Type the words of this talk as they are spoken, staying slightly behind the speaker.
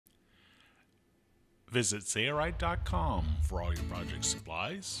Visit Sayorite.com for all your project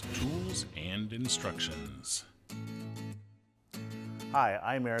supplies, tools, and instructions. Hi,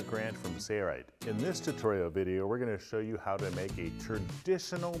 I'm Eric Grant from Sayorite. In this tutorial video, we're going to show you how to make a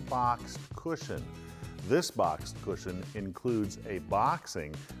traditional boxed cushion. This boxed cushion includes a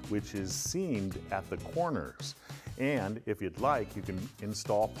boxing which is seamed at the corners. And if you'd like, you can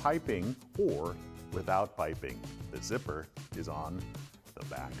install piping or without piping. The zipper is on the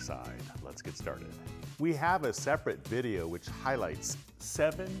back side. Let's get started. We have a separate video which highlights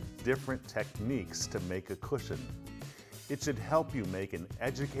 7 different techniques to make a cushion. It should help you make an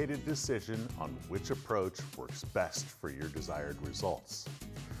educated decision on which approach works best for your desired results.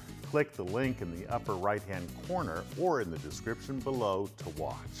 Click the link in the upper right-hand corner or in the description below to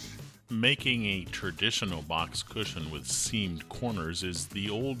watch. Making a traditional box cushion with seamed corners is the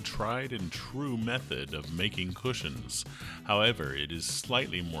old tried and true method of making cushions. However, it is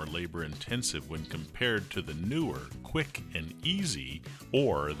slightly more labor intensive when compared to the newer, quick and easy,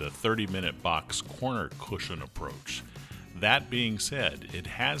 or the 30-minute box corner cushion approach. That being said, it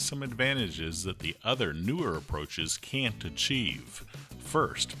has some advantages that the other newer approaches can't achieve.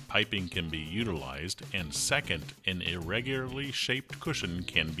 First, piping can be utilized, and second, an irregularly shaped cushion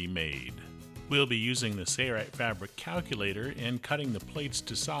can be made. We'll be using the Sayorite fabric calculator and cutting the plates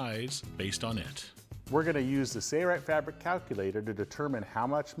to size based on it. We're going to use the Sayorite fabric calculator to determine how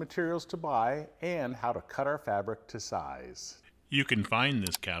much materials to buy and how to cut our fabric to size. You can find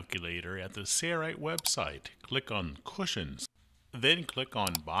this calculator at the Sayorite website. Click on Cushions. Then click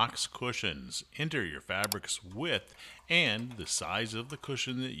on Box Cushions. Enter your fabric's width and the size of the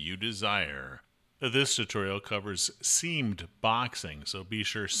cushion that you desire. This tutorial covers seamed boxing, so be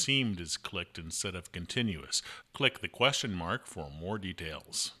sure seamed is clicked instead of continuous. Click the question mark for more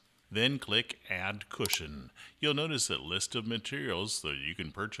details. Then click Add Cushion. You'll notice a list of materials so you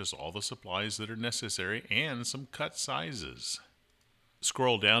can purchase all the supplies that are necessary and some cut sizes.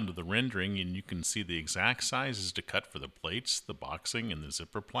 Scroll down to the rendering and you can see the exact sizes to cut for the plates, the boxing, and the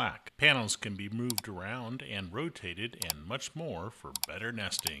zipper plaque. Panels can be moved around and rotated and much more for better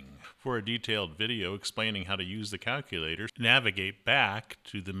nesting. For a detailed video explaining how to use the calculator, navigate back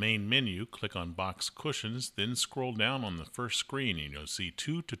to the main menu, click on Box Cushions, then scroll down on the first screen and you'll see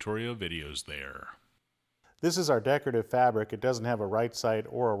 2 tutorial videos there. This is our decorative fabric. It doesn't have a right side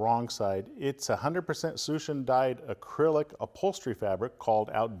or a wrong side. It's 100% Sushin dyed acrylic upholstery fabric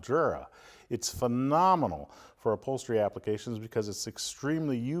called Outdura. It's phenomenal for upholstery applications because it's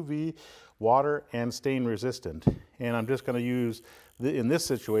extremely UV, water, and stain resistant. And I'm just going to use, in this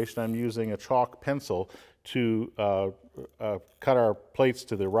situation, I'm using a chalk pencil to cut our plates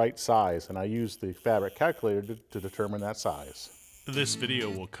to the right size. And I use the fabric calculator to determine that size. This video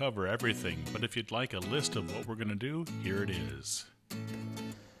will cover everything, but if you'd like a list of what we're going to do, here it is.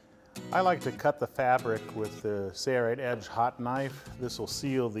 I like to cut the fabric with the Sayorite Edge hot knife. This will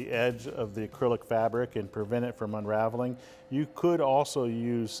seal the edge of the acrylic fabric and prevent it from unraveling. You could also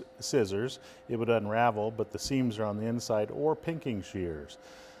use scissors. It would unravel, but the seams are on the inside, or pinking shears.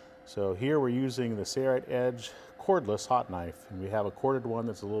 So here we're using the Sayorite Edge cordless hot knife, and we have a corded one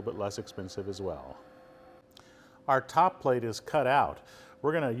that's a little bit less expensive as well. Our top plate is cut out.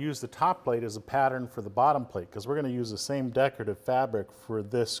 We're going to use the top plate as a pattern for the bottom plate because we're going to use the same decorative fabric for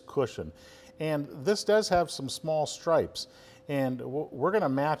this cushion. And this does have some small stripes. And we're going to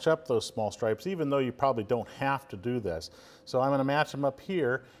match up those small stripes even though you probably don't have to do this. So I'm going to match them up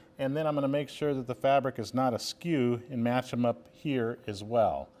here, and then I'm going to make sure that the fabric is not askew and match them up here as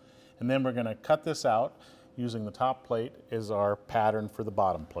well. And then we're going to cut this out using the top plate as our pattern for the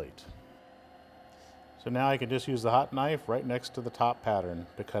bottom plate. So now I can just use the hot knife right next to the top pattern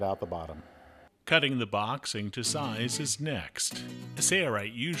to cut out the bottom. Cutting the boxing to size is next.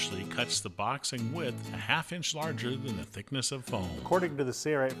 Sayorite usually cuts the boxing width a ½ inch larger than the thickness of foam. According to the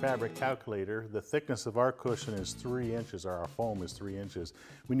Sayorite fabric calculator, the thickness of our cushion is 3 inches, or our foam is 3 inches.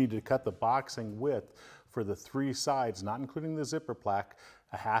 We need to cut the boxing width for the 3 sides, not including the zipper plaque,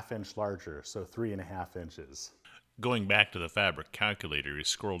 a ½ inch larger, so 3½ inches. Going back to the fabric calculator, you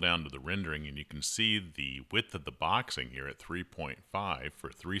scroll down to the rendering and you can see the width of the boxing here at 3.5 for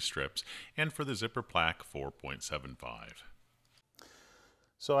 3 strips, and for the zipper plaque 4.75.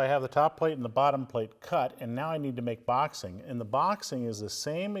 So I have the top plate and the bottom plate cut, and now I need to make boxing. And the boxing is the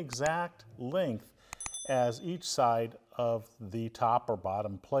same exact length as each side of the top or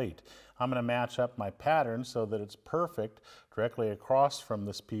bottom plate. I'm going to match up my pattern so that it's perfect directly across from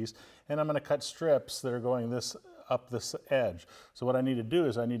this piece, and I'm going to cut strips that are going up this edge. So what I need to do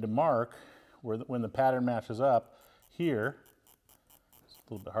is I need to mark when the pattern matches up here. It's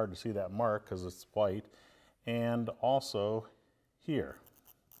a little bit hard to see that mark because it's white, and also here.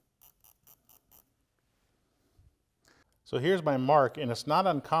 So here's my mark, and it's not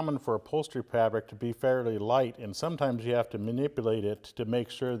uncommon for upholstery fabric to be fairly light, and sometimes you have to manipulate it to make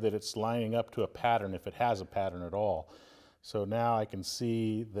sure that it's lining up to a pattern, if it has a pattern at all. So now I can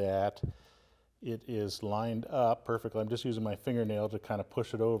see that it is lined up perfectly. I'm just using my fingernail to kind of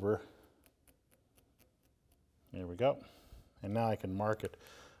push it over. There we go. And now I can mark it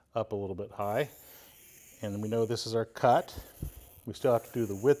up a little bit high. And we know this is our cut. We still have to do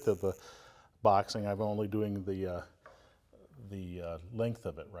the width of the boxing. I'm only doing the length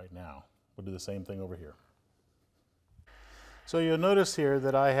of it right now. We'll do the same thing over here. So you'll notice here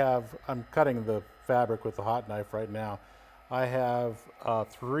that I'm cutting the fabric with the hot knife right now. I have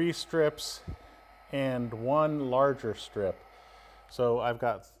 3 strips and 1 larger strip. So I've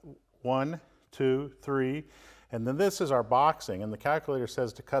got 1, 2, 3, and then this is our boxing, and the calculator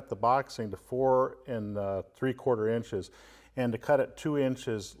says to cut the boxing to 4 3/4 inches, and to cut it 2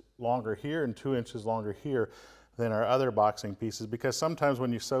 inches longer here and 2 inches longer here than our other boxing pieces, because sometimes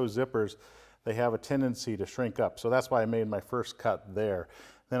when you sew zippers, they have a tendency to shrink up. So that's why I made my first cut there.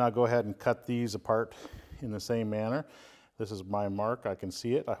 Then I'll go ahead and cut these apart in the same manner. This is my mark. I can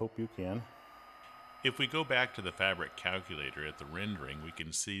see it. I hope you can. If we go back to the fabric calculator at the rendering, we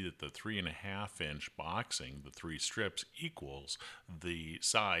can see that the 3.5 inch boxing, the 3 strips, equals the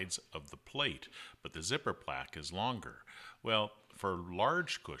sides of the plate, but the zipper plaque is longer. Well, for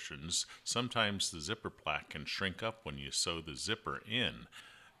large cushions, sometimes the zipper plaque can shrink up when you sew the zipper in.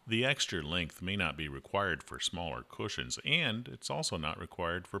 The extra length may not be required for smaller cushions, and it's also not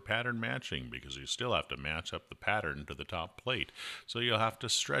required for pattern matching because you still have to match up the pattern to the top plate, so you'll have to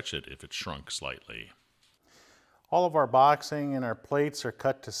stretch it if it's shrunk slightly. All of our boxing and our plates are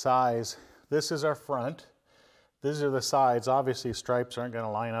cut to size. This is our front. These are the sides. Obviously, stripes aren't going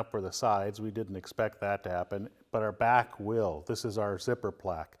to line up with the sides. We didn't expect that to happen, but our back will. This is our zipper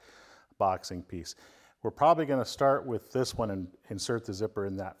plaque boxing piece. We're probably going to start with this one and insert the zipper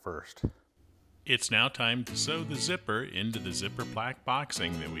in that first. It's now time to sew the zipper into the zipper plaque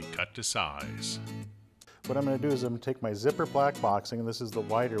boxing that we cut to size. What I'm going to do is I'm going to take my zipper plaque boxing, and this is the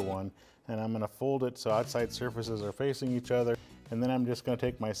wider one, and I'm going to fold it so outside surfaces are facing each other, and then I'm just going to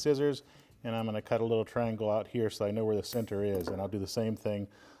take my scissors and I'm going to cut a little triangle out here so I know where the center is, and I'll do the same thing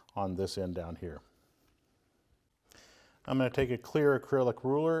on this end down here. I'm going to take a clear acrylic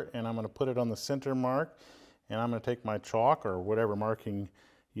ruler and I'm going to put it on the center mark, and I'm going to take my chalk or whatever marking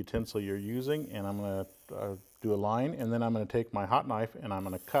utensil you're using, and I'm going to do a line, and then I'm going to take my hot knife and I'm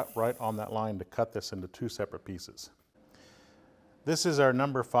going to cut right on that line to cut this into 2 separate pieces. This is our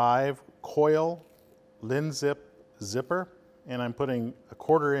number 5 coil Linzip zipper, and I'm putting a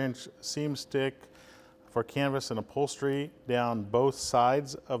 1/4 inch seam stick for canvas and upholstery down both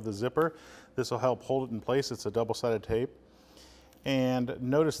sides of the zipper. This will help hold it in place. It's a double-sided tape. And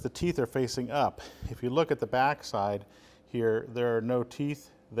notice the teeth are facing up. If you look at the back side here, there are no teeth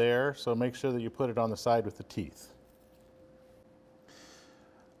there, so make sure that you put it on the side with the teeth.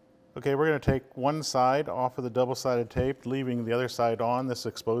 Okay, we're going to take one side off of the double-sided tape, leaving the other side on. This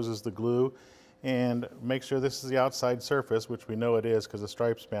exposes the glue. And make sure this is the outside surface, which we know it is because the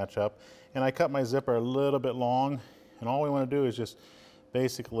stripes match up. And I cut my zipper a little bit long, and all we want to do is just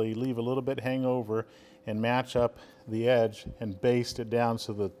basically leave a little bit hang over and match up the edge and baste it down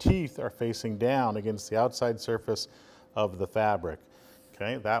so the teeth are facing down against the outside surface of the fabric.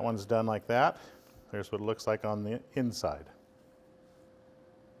 Okay, that one's done like that. There's what it looks like on the inside.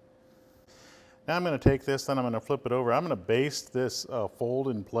 Now I'm going to take this, then I'm going to flip it over. I'm going to baste this fold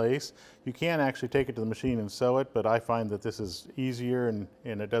in place. You can actually take it to the machine and sew it, but I find that this is easier and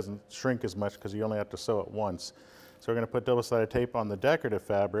it doesn't shrink as much because you only have to sew it once. So we're going to put double-sided tape on the decorative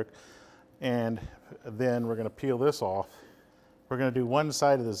fabric, and then we're going to peel this off. We're going to do one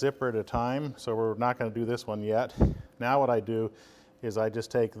side of the zipper at a time, so we're not going to do this one yet. Now what I do is I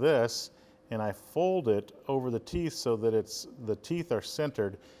just take this and I fold it over the teeth so that the teeth are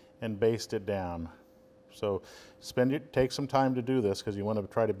centered, and baste it down. So take some time to do this because you want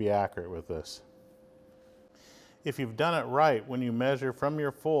to try to be accurate with this. If you've done it right, when you measure from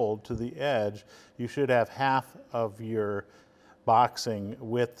your fold to the edge, you should have half of your boxing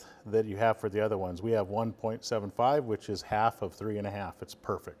width that you have for the other ones. We have 1.75, which is half of 3.5. It's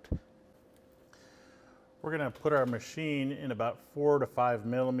perfect. We're going to put our machine in about 4 to 5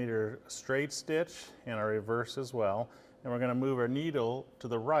 millimeter straight stitch and our reverse as well. And we're going to move our needle to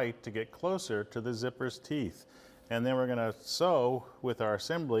the right to get closer to the zipper's teeth. And then we're going to sew with our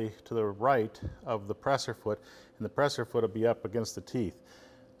assembly to the right of the presser foot, and the presser foot will be up against the teeth.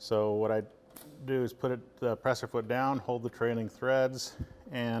 So what I do is put the presser foot down, hold the trailing threads,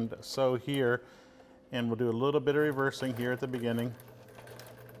 and sew here. And we'll do a little bit of reversing here at the beginning.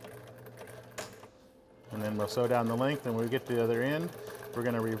 And and then we'll sew down the length, and when we get to the other end, we're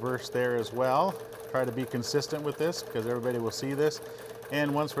going to reverse there as well. Try to be consistent with this because everybody will see this.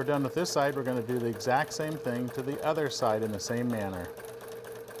 And once we're done with this side, we're going to do the exact same thing to the other side in the same manner.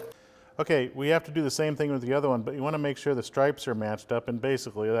 Okay, we have to do the same thing with the other one, but you want to make sure the stripes are matched up, and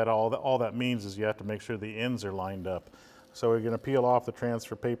basically all that means is you have to make sure the ends are lined up. So we're going to peel off the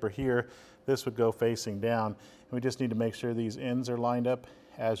transfer paper here. This would go facing down, and we just need to make sure these ends are lined up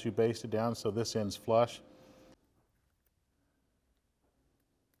as you baste it down, so this end's flush.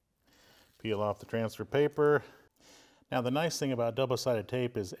 Peel off the transfer paper. Now the nice thing about double-sided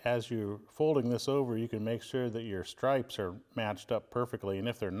tape is as you're folding this over, you can make sure that your stripes are matched up perfectly, and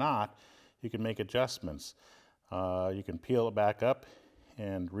if they're not, you can make adjustments. You can peel it back up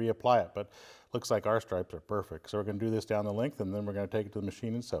and reapply it, but looks like our stripes are perfect. So we're going to do this down the length, and then we're going to take it to the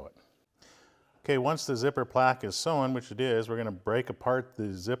machine and sew it. Okay, once the zipper plaque is sewn, which it is, we're going to break apart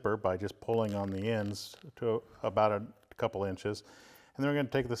the zipper by just pulling on the ends to about a couple inches, and then we're going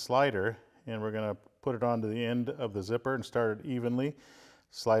to take the slider and we're going to put it onto the end of the zipper and start it evenly.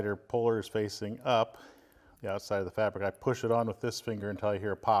 Slider puller is facing up the outside of the fabric. I push it on with this finger until I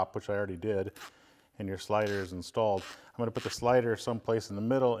hear a pop, which I already did, and your slider is installed. I'm going to put the slider someplace in the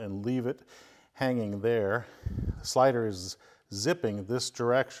middle and leave it hanging there. The slider is zipping this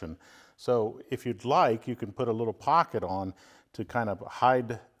direction. So if you'd like, you can put a little pocket on to kind of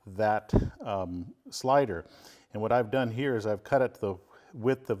hide that slider. And what I've done here is I've cut it to the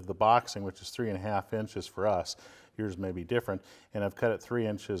width of the boxing, which is 3.5 inches for us. Yours may be different, and I've cut it 3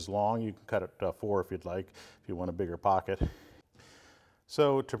 inches long. You can cut it 4 if you'd like, if you want a bigger pocket.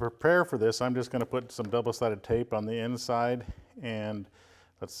 So to prepare for this, I'm just going to put some double-sided tape on the inside, and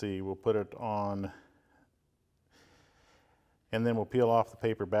let's see, we'll put it on, and then we'll peel off the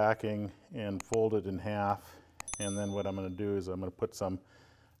paper backing and fold it in half. And then what I'm going to do is I'm going to put some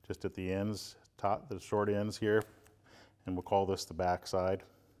just at the ends, the short ends here, and we'll call this the back side.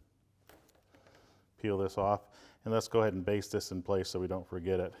 Peel this off, and let's go ahead and baste this in place so we don't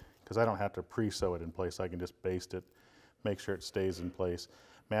forget it, because I don't have to pre-sew it in place. I can just baste it, make sure it stays in place.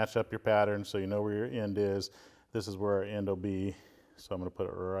 Match up your pattern so you know where your end is. This is where our end will be, so I'm going to put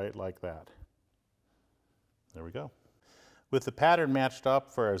it right like that. There we go. With the pattern matched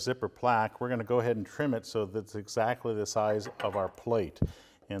up for our zipper plaque, we're going to go ahead and trim it so that it's exactly the size of our plate.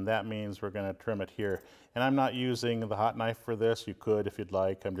 And that means we're going to trim it here. And I'm not using the hot knife for this. You could if you'd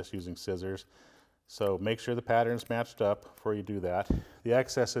like. I'm just using scissors. So make sure the pattern's matched up before you do that. The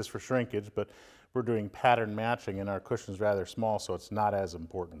excess is for shrinkage, but we're doing pattern matching and our cushion's rather small, so it's not as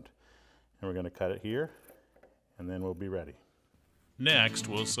important. And we're going to cut it here, and then we'll be ready. Next,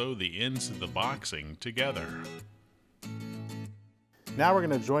 we'll sew the ends of the boxing together. Now we're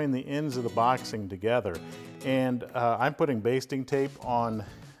going to join the ends of the boxing together. And I'm putting basting tape on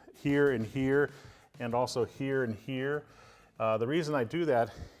here and here, and also here and here. The reason I do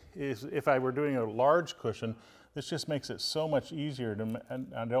that is if I were doing a large cushion, this just makes it so much easier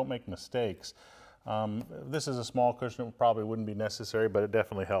and I don't make mistakes. This is a small cushion, it probably wouldn't be necessary, but it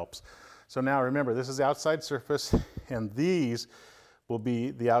definitely helps. So now remember, this is the outside surface, and these will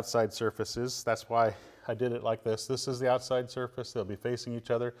be the outside surfaces. That's why I did it like this. This is the outside surface, they'll be facing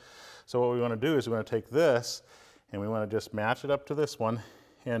each other. So what we want to do is we want to take this and we want to just match it up to this one,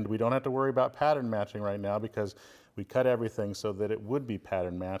 and we don't have to worry about pattern matching right now because we cut everything so that it would be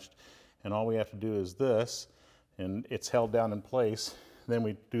pattern matched, and all we have to do is this, and it's held down in place. Then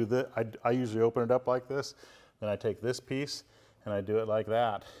we do the, I usually open it up like this, then I take this piece and I do it like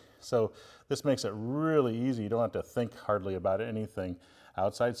that. So this makes it really easy. You don't have to think hardly about anything.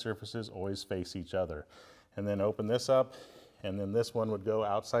 Outside surfaces always face each other. And then open this up, and then this one would go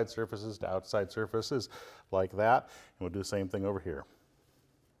outside surfaces to outside surfaces like that, and we'll do the same thing over here.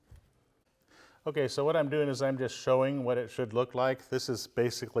 Okay, so what I'm doing is I'm just showing what it should look like. This is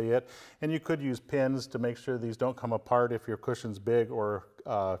basically it. And you could use pins to make sure these don't come apart if your cushion's big, or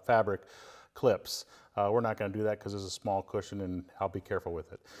fabric clips. We're not going to do that because it's a small cushion, and I'll be careful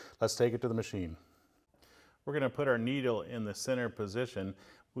with it. Let's take it to the machine. We're going to put our needle in the center position.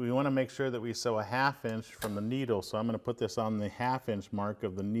 We want to make sure that we sew a 1/2 inch from the needle, so I'm going to put this on the 1/2 inch mark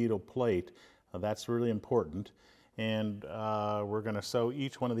of the needle plate. That's really important. And we're going to sew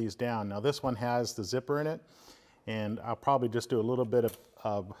each one of these down. Now this one has the zipper in it, and I'll probably just do a little bit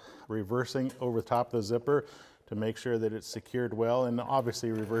of reversing over the top of the zipper to make sure that it's secured well, and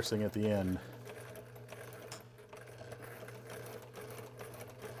obviously reversing at the end.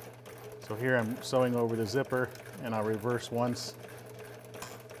 So here I'm sewing over the zipper, and I'll reverse once,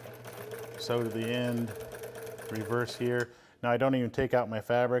 sew to the end, reverse here. Now I don't even take out my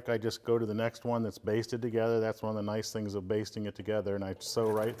fabric, I just go to the next one that's basted together. That's one of the nice things of basting it together, and I sew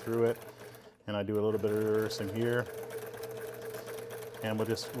right through it, and I do a little bit of reversing here. And we'll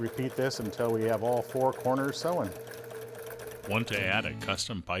just repeat this until we have all 4 corners sewing. Want to add a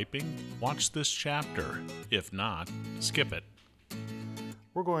custom piping? Watch this chapter. If not, skip it.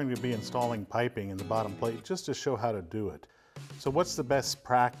 We're going to be installing piping in the bottom plate just to show how to do it. So what's the best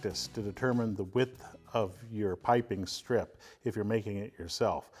practice to determine the width of your piping strip if you're making it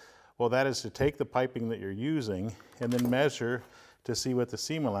yourself? Well, that is to take the piping that you're using and then measure to see what the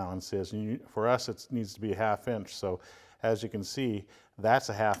seam allowance is. And for us, it needs to be a 1/2 inch. So as you can see, that's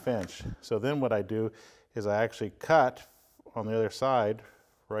a 1/2 inch. So then what I do is I actually cut on the other side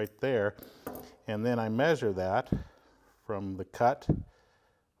right there, and then I measure that from the cut,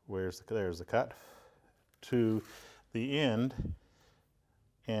 there's the cut, to the end,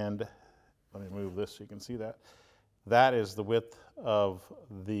 and let me move this so you can see that. That is the width of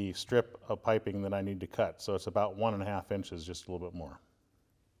the strip of piping that I need to cut. So it's about 1.5 inches, just a little bit more.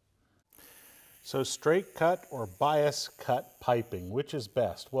 So straight cut or bias cut piping, which is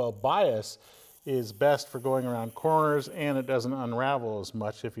best? Well, bias is best for going around corners, and it doesn't unravel as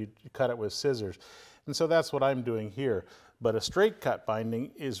much if you cut it with scissors. And so that's what I'm doing here. But a straight cut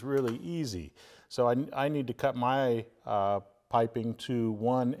binding is really easy. So I need to cut my piping to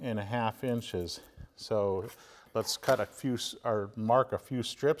 1.5 inches. So let's cut a few, or mark a few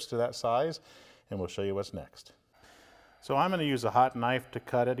strips to that size, and we'll show you what's next. So I'm going to use a hot knife to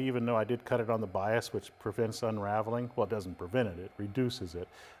cut it, even though I did cut it on the bias, which prevents unraveling. Well, it doesn't prevent it, it reduces it.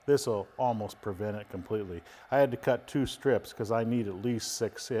 This will almost prevent it completely. I had to cut 2 strips because I need at least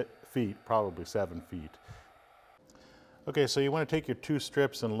 6 feet, probably 7 feet. Okay, so you want to take your 2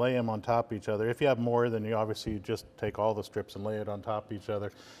 strips and lay them on top of each other. If you have more, then you obviously just take all the strips and lay it on top of each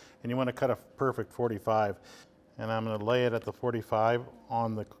other. And you want to cut a perfect 45. And I'm going to lay it at the 45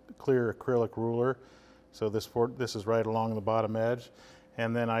 on the clear acrylic ruler. So this is right along the bottom edge.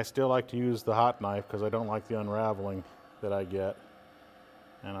 And then I still like to use the hot knife because I don't like the unraveling that I get.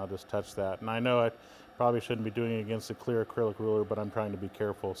 And I'll just touch that. And I know I probably shouldn't be doing it against the clear acrylic ruler, but I'm trying to be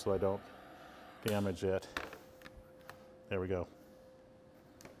careful so I don't damage it. There we go.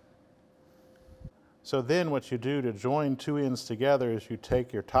 So then what you do to join 2 ends together is you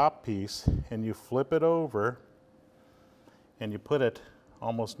take your top piece and you flip it over and you put it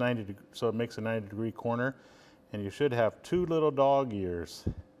almost 90 degrees, so it makes a 90-degree corner, and you should have 2 little dog ears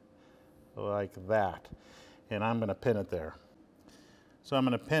like that, and I'm going to pin it there. So I'm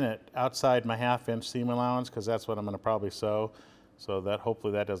going to pin it outside my 1/2 inch seam allowance because that's what I'm going to probably sew, so that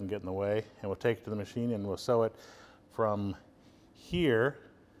hopefully that doesn't get in the way, and we'll take it to the machine and we'll sew it from here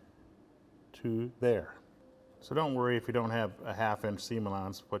to there. So don't worry if you don't have a 1/2 inch seam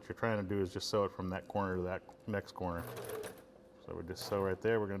allowance. What you're trying to do is just sew it from that corner to that next corner. So we just sew right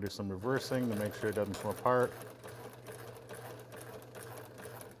there. We're going to do some reversing to make sure it doesn't come apart.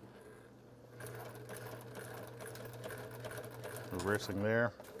 Reversing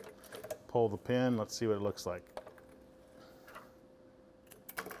there. Pull the pin. Let's see what it looks like.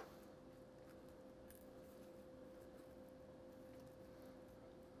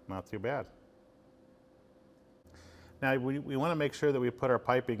 Not too bad. Now we want to make sure that we put our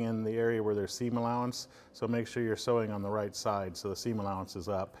piping in the area where there's seam allowance, so make sure you're sewing on the right side so the seam allowance is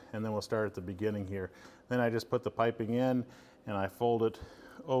up. And then we'll start at the beginning here. Then I just put the piping in and I fold it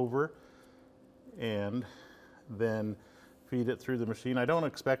over and then feed it through the machine. I don't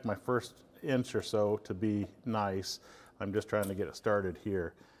expect my first inch or so to be nice. I'm just trying to get it started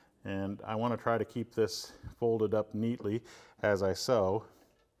here. And I want to try to keep this folded up neatly as I sew,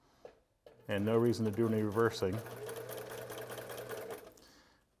 and no reason to do any reversing.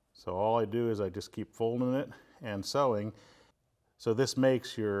 So all I do is I just keep folding it and sewing. So this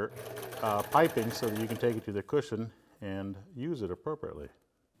makes your piping so that you can take it to the cushion and use it appropriately.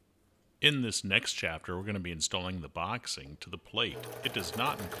 In this next chapter, we're going to be installing the boxing to the plate. It does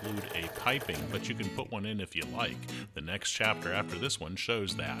not include a piping, but you can put one in if you like. The next chapter after this one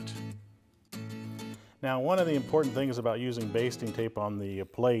shows that. Now, one of the important things about using basting tape on the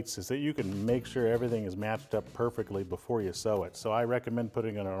plates is that you can make sure everything is matched up perfectly before you sew it. So I recommend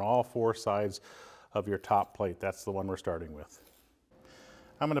putting it on all 4 sides of your top plate. That's the one we're starting with.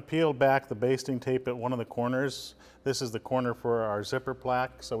 I'm going to peel back the basting tape at one of the corners. This is the corner for our zipper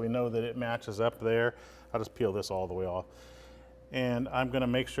plaque, so we know that it matches up there. I'll just peel this all the way off. And I'm going to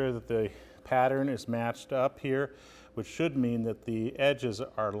make sure that the pattern is matched up here, which should mean that the edges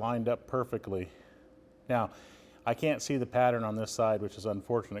are lined up perfectly. Now, I can't see the pattern on this side, which is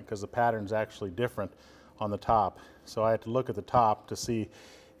unfortunate because the pattern's actually different on the top. So I have to look at the top to see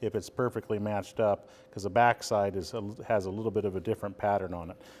if it's perfectly matched up, because the back side has a little bit of a different pattern on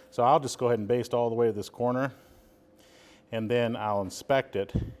it. So I'll just go ahead and baste all the way to this corner, and then I'll inspect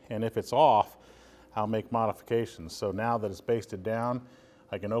it, and if it's off, I'll make modifications. So now that it's basted down,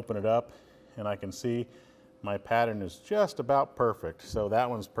 I can open it up and I can see my pattern is just about perfect. So that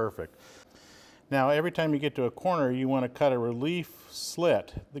one's perfect. Now every time you get to a corner, you want to cut a relief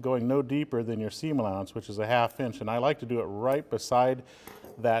slit going no deeper than your seam allowance, which is a 1/2 inch, and I like to do it right beside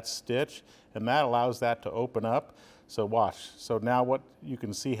that stitch, and that allows that to open up. So watch. So now what you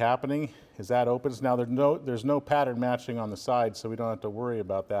can see happening is that opens. Now there's no pattern matching on the side, so we don't have to worry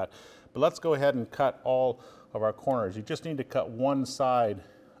about that. But let's go ahead and cut all of our corners. You just need to cut one side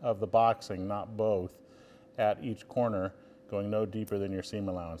of the boxing, not both, at each corner, going no deeper than your seam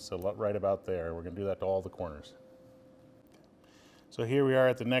allowance. So right about there. We're going to do that to all the corners. So here we are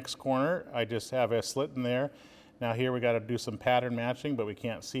at the next corner. I just have a slit in there. Now here we got to do some pattern matching, but we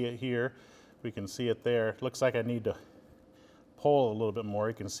can't see it here. We can see it there. It looks like I need to pull a little bit more.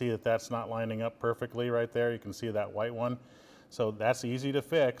 You can see that that's not lining up perfectly right there. You can see that white one. So that's easy to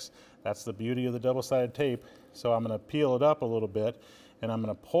fix. That's the beauty of the double-sided tape. So I'm going to peel it up a little bit, and I'm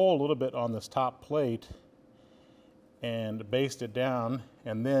going to pull a little bit on this top plate and baste it down,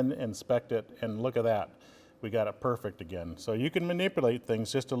 and then inspect it, and look at that. We got it perfect again. So you can manipulate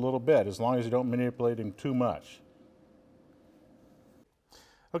things just a little bit, as long as you don't manipulate them too much.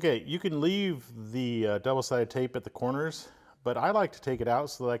 Okay, you can leave the double-sided tape at the corners, but I like to take it out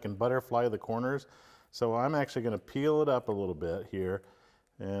so that I can butterfly the corners. So I'm actually going to peel it up a little bit here,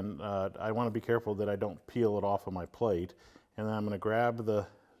 and I want to be careful that I don't peel it off of my plate. And then I'm going to grab the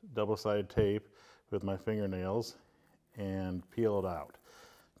double-sided tape with my fingernails and peel it out.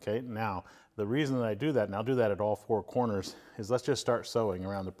 Okay, now the reason that I do that, and I'll do that at all 4 corners, is let's just start sewing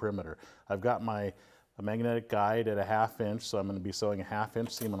around the perimeter. I've got my magnetic guide at a 1/2 inch, so I'm going to be sewing a 1/2 inch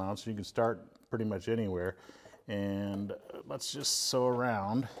seam allowance. So you can start pretty much anywhere, and let's just sew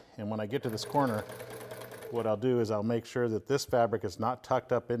around. And when I get to this corner, what I'll do is I'll make sure that this fabric is not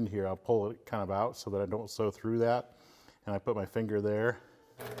tucked up in here. I'll pull it kind of out so that I don't sew through that, and I put my finger there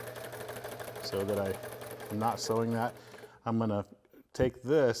so that I'm not sewing that. I'm going to take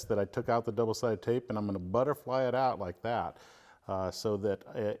this that I took out the double-sided tape, and I'm going to butterfly it out like that, so that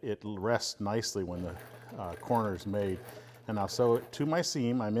it rests nicely when the corner is made. And I'll sew it to my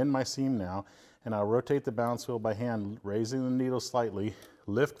seam. I'm in my seam now, and I'll rotate the balance wheel by hand, raising the needle slightly,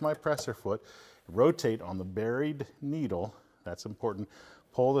 lift my presser foot, rotate on the buried needle, that's important,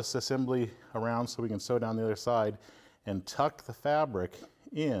 pull this assembly around so we can sew down the other side, and tuck the fabric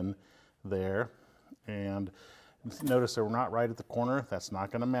in there. And notice that we're not right at the corner. That's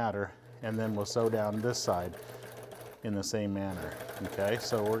not going to matter. And then we'll sew down this side in the same manner. Okay,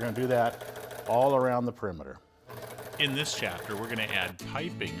 so we're going to do that all around the perimeter. In this chapter, we're going to add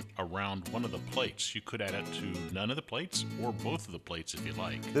piping around one of the plates. You could add it to none of the plates or both of the plates if you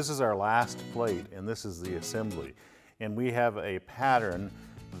like. This is our last plate, and this is the assembly. And we have a pattern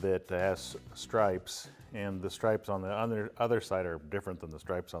that has stripes, and the stripes on the other side are different than the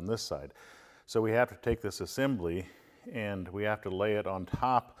stripes on this side. So we have to take this assembly and we have to lay it on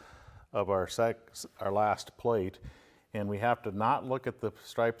top of our last plate, and we have to not look at the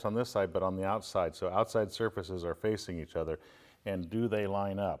stripes on this side but on the outside. So outside surfaces are facing each other, and do they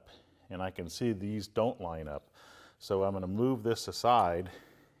line up? And I can see these don't line up. So I'm going to move this aside,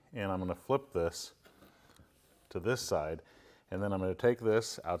 and I'm going to flip this to this side, and then I'm going to take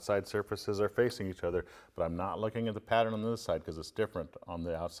this, outside surfaces are facing each other, but I'm not looking at the pattern on this side because it's different on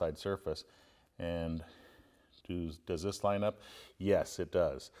the outside surface. And does this line up? Yes, it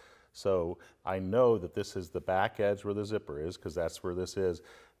does. So I know that this is the back edge where the zipper is, because that's where this is.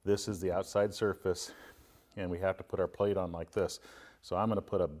 This is the outside surface, and we have to put our plate on like this. So I'm going to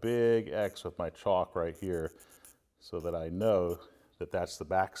put a big X with my chalk right here so that I know that that's the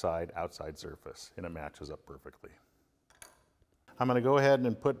backside outside surface, and it matches up perfectly. I'm going to go ahead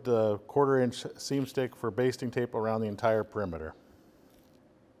and put the 1/4 inch seam stick for basting tape around the entire perimeter.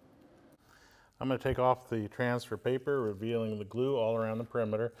 I'm going to take off the transfer paper, revealing the glue all around the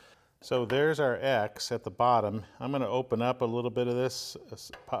perimeter. So there's our X at the bottom. I'm going to open up a little bit of this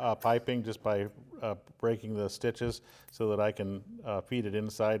piping just by breaking the stitches so that I can feed it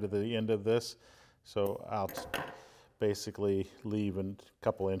inside to the end of this. So I'll basically leave a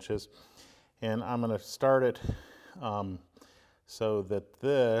couple inches. And I'm going to start it so that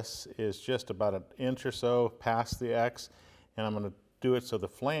this is just about an inch or so past the X, and I'm going to do it so the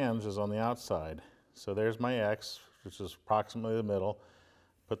flange is on the outside. So there's my X, which is approximately the middle.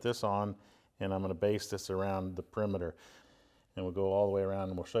 Put this on, and I'm going to baste this around the perimeter. And we'll go all the way around,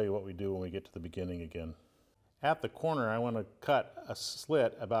 and we'll show you what we do when we get to the beginning again. At the corner, I want to cut a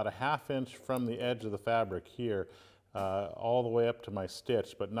slit about a 1/2 inch from the edge of the fabric here, all the way up to my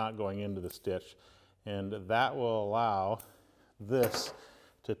stitch, but not going into the stitch. and that will allow this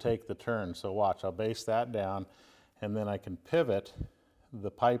to take the turn. So watch, I'll baste that down, and then I can pivot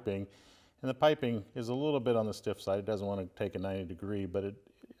the piping, and the piping is a little bit on the stiff side. It doesn't want to take a 90 degree, but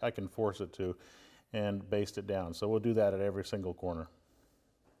I can force it to, and baste it down. So we'll do that at every single corner.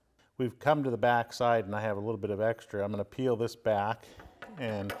 We've come to the back side, and I have a little bit of extra. I'm going to peel this back,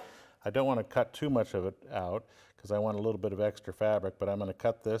 and I don't want to cut too much of it out because I want a little bit of extra fabric, but I'm going to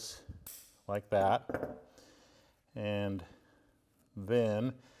cut this like that. And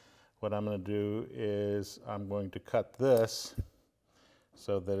then what I'm going to do is I'm going to cut this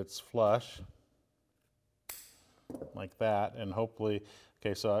so that it's flush like that, and hopefully,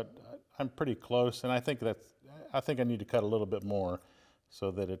 okay, so I'm pretty close, and I think I need to cut a little bit more so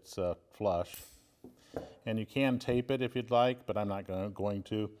that it's flush. And you can tape it if you'd like, but I'm not going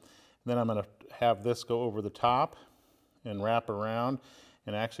to. And then I'm going to have this go over the top and wrap around,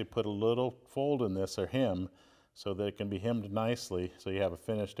 and actually put a little fold in this or hem so that it can be hemmed nicely so you have a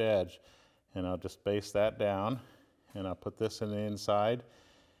finished edge. And I'll just baste that down, and I'll put this in the inside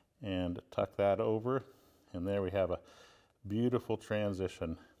and tuck that over, and there we have a beautiful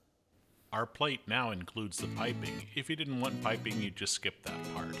transition. Our plate now includes the piping. If you didn't want piping, you just skip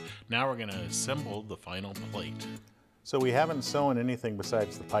that part. Now we're going to assemble the final plate. So we haven't sewn anything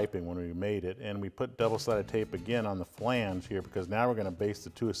besides the piping when we made it, and we put double-sided tape again on the flange here because now we're going to baste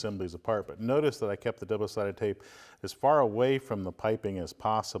the two assemblies apart. But notice that I kept the double-sided tape as far away from the piping as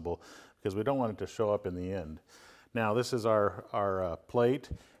possible because we don't want it to show up in the end. Now this is our plate,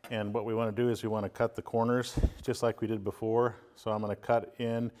 and what we want to do is we want to cut the corners just like we did before. So I'm going to cut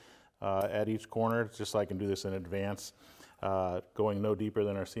in at each corner just so I can do this in advance, going no deeper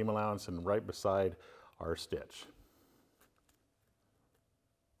than our seam allowance and right beside our stitch.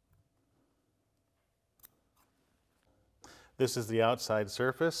 This is the outside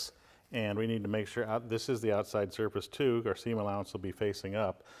surface, and we need to make sure this is the outside surface too. Our seam allowance will be facing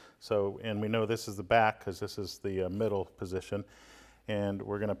up. So, and we know this is the back because this is the middle position. And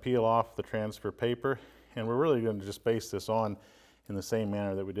we're going to peel off the transfer paper, and we're really going to just baste this on in the same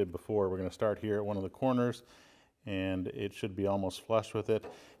manner that we did before. We're going to start here at one of the corners, and it should be almost flush with it.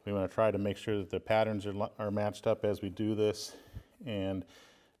 We want to try to make sure that the patterns are matched up as we do this, and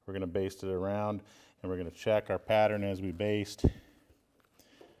we're going to baste it around. And we're going to check our pattern as we baste.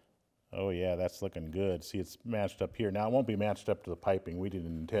 Oh yeah, that's looking good. See, it's matched up here. Now it won't be matched up to the piping. We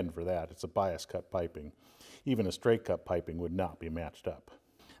didn't intend for that. It's a bias cut piping. Even a straight cut piping would not be matched up.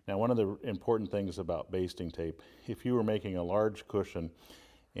 Now one of the important things about basting tape, if you were making a large cushion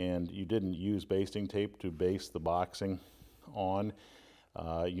and you didn't use basting tape to baste the boxing on,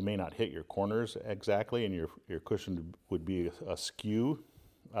 you may not hit your corners exactly, and your cushion would be askew.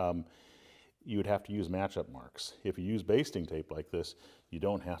 You would have to use match-up marks. If you use basting tape like this, you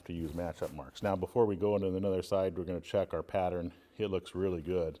don't have to use match-up marks. Now before we go into another side, we're going to check our pattern. It looks really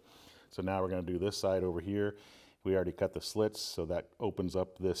good. So now we're going to do this side over here. We already cut the slits, so that opens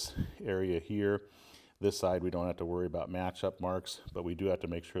up this area here. This side we don't have to worry about match-up marks, but we do have to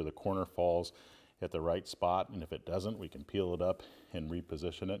make sure the corner falls at the right spot, and if it doesn't, we can peel it up and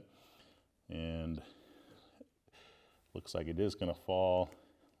reposition it. And looks like it is going to fall.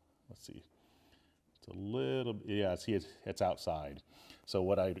 Let's see. It's a little, yeah, see, it's outside. So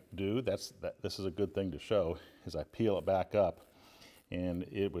what I do, this is a good thing to show, is I peel it back up, and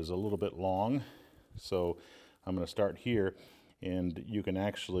it was a little bit long. So I'm going to start here, and you can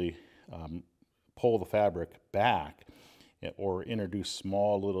actually pull the fabric back or introduce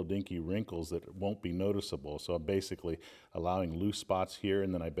small little dinky wrinkles that won't be noticeable. So I'm basically allowing loose spots here,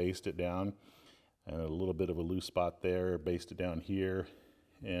 and then I baste it down, and a little bit of a loose spot there, baste it down here,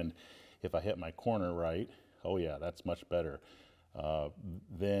 and if I hit my corner right, oh yeah, that's much better.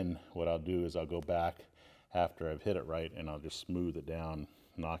 Then what I'll do is I'll go back after I've hit it right, and I'll just smooth it down,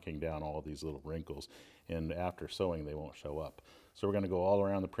 knocking down all these little wrinkles. And after sewing, they won't show up. So we're going to go all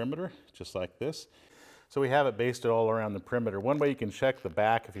around the perimeter, just like this. So we have it basted all around the perimeter. One way you can check the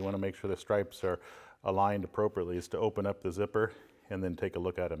back if you want to make sure the stripes are aligned appropriately is to open up the zipper and then take a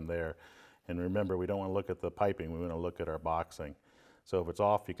look at them there. And remember, we don't want to look at the piping, we want to look at our boxing. So if it's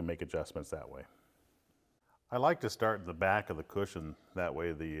off, you can make adjustments that way. I like to start the back of the cushion. That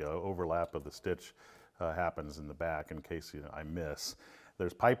way the overlap of the stitch happens in the back in case I miss.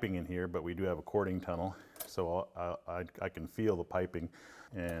 There's piping in here, but we do have a cording tunnel. So I can feel the piping,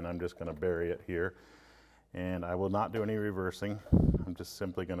 and I'm just going to bury it here. And I will not do any reversing. I'm just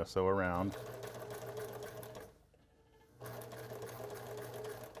simply going to sew around.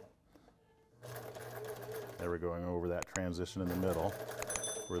 There we're going over that transition in the middle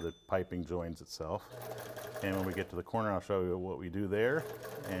where the piping joins itself. And when we get to the corner, I'll show you what we do there,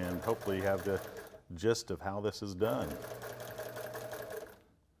 and hopefully you have the gist of how this is done.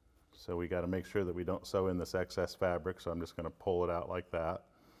 So we got to make sure that we don't sew in this excess fabric, so I'm just going to pull it out like that.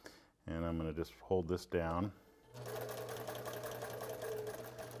 And I'm going to just hold this down.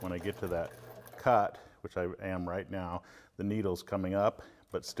 When I get to that cut, which I am right now, the needle's coming up,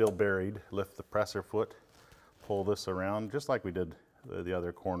 but still buried. Lift the presser foot, pull this around, just like we did the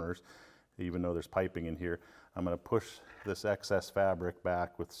other corners, even though there's piping in here. I'm going to push this excess fabric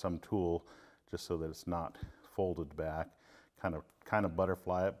back with some tool, just so that it's not folded back. Kind of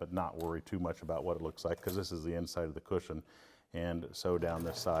butterfly it, but not worry too much about what it looks like, because this is the inside of the cushion, and sew down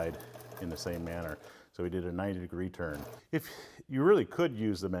this side in the same manner. So we did a 90-degree turn. If you really could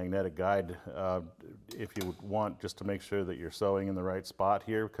use the magnetic guide if you would want, just to make sure that you're sewing in the right spot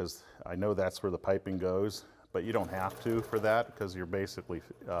here, because I know that's where the piping goes, but you don't have to for that, because you're basically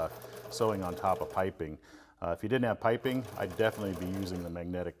sewing on top of piping. If you didn't have piping, I'd definitely be using the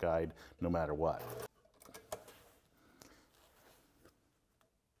magnetic guide no matter what.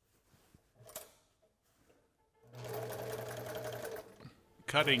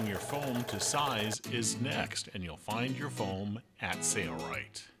 Cutting your foam to size is next, and you'll find your foam at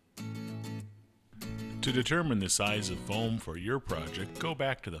Sailrite. To determine the size of foam for your project, go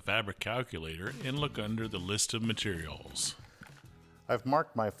back to the fabric calculator and look under the list of materials. I've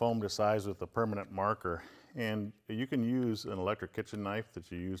marked my foam to size with a permanent marker, and you can use an electric kitchen knife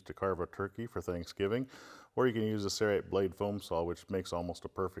that you use to carve a turkey for Thanksgiving, or you can use a Sailrite blade foam saw, which makes almost a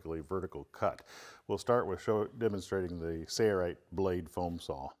perfectly vertical cut. We'll start with demonstrating the Sailrite blade foam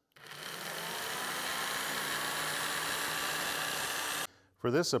saw.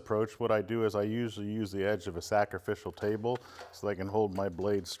 For this approach, what I do is I usually use the edge of a sacrificial table so that I can hold my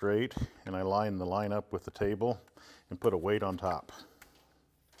blade straight, and I line the line up with the table and put a weight on top.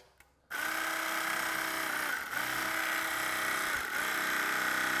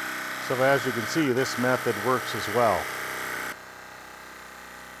 So as you can see, this method works as well.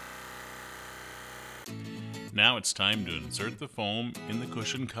 Now it's time to insert the foam in the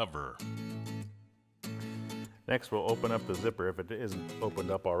cushion cover. Next, we'll open up the zipper if it isn't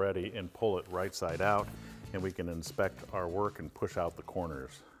opened up already and pull it right side out, and we can inspect our work and push out the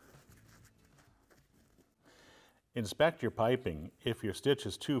corners. Inspect your piping. If your stitch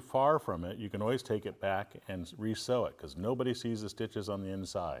is too far from it, you can always take it back and re-sew it, because nobody sees the stitches on the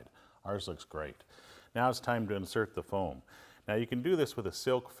inside. Ours looks great. Now it's time to insert the foam. Now you can do this with a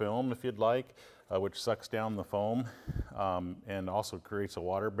silk film if you'd like, which sucks down the foam and also creates a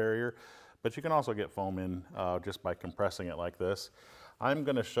water barrier. But you can also get foam in just by compressing it like this. I'm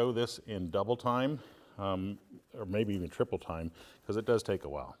going to show this in double time, or maybe even triple time, because it does take a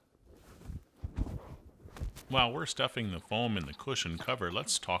while. While we're stuffing the foam in the cushion cover,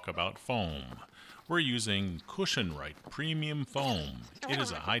 let's talk about foam. We're using Cushionrite Premium Foam. It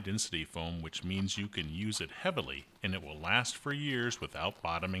is a high-density foam, which means you can use it heavily, and it will last for years without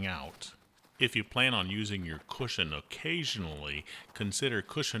bottoming out. If you plan on using your cushion occasionally, consider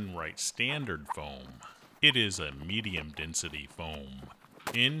Cushionrite Standard Foam. It is a medium-density foam.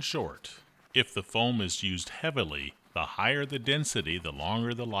 In short, if the foam is used heavily, the higher the density, the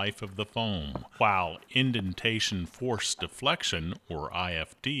longer the life of the foam, while indentation force deflection, or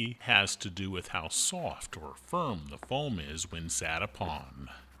IFD, has to do with how soft or firm the foam is when sat upon.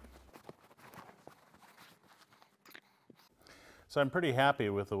 So I'm pretty happy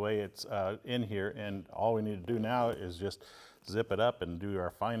with the way it's in here, and all we need to do now is just zip it up and do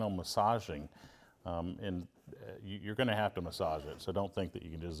our final massaging. You're going to have to massage it, so don't think that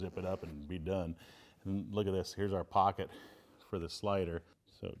you can just zip it up and be done. And look at this, here's our pocket for the slider.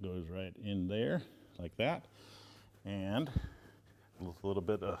 So it goes right in there, like that. And with a little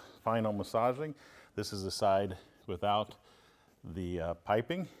bit of final massaging. This is the side without the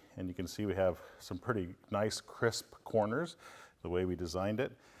piping. And you can see we have some pretty nice crisp corners, the way we designed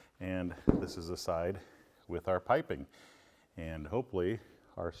it. And this is the side with our piping. And hopefully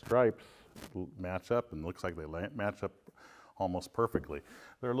our stripes match up, and looks like they match up almost perfectly.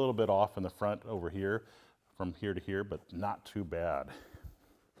 They're a little bit off in the front over here, from here to here, but not too bad.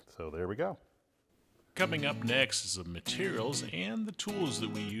 So there we go. Coming up next is the materials and the tools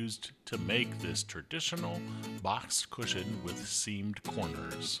that we used to make this traditional boxed cushion with seamed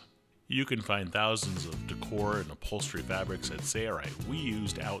corners. You can find thousands of decor and upholstery fabrics at Sailrite. We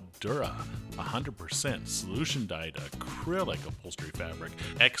used Outdura, 100% solution-dyed acrylic upholstery fabric,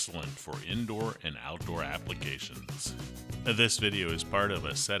 excellent for indoor and outdoor applications. This video is part of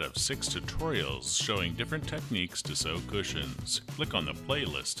a set of 6 tutorials showing different techniques to sew cushions. Click on the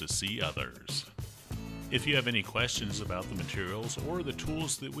playlist to see others. If you have any questions about the materials or the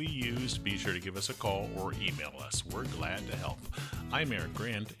tools that we used, be sure to give us a call or email us. We're glad to help. I'm Eric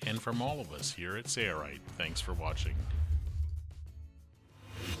Grant, and from all of us here at Sayrite, thanks for watching.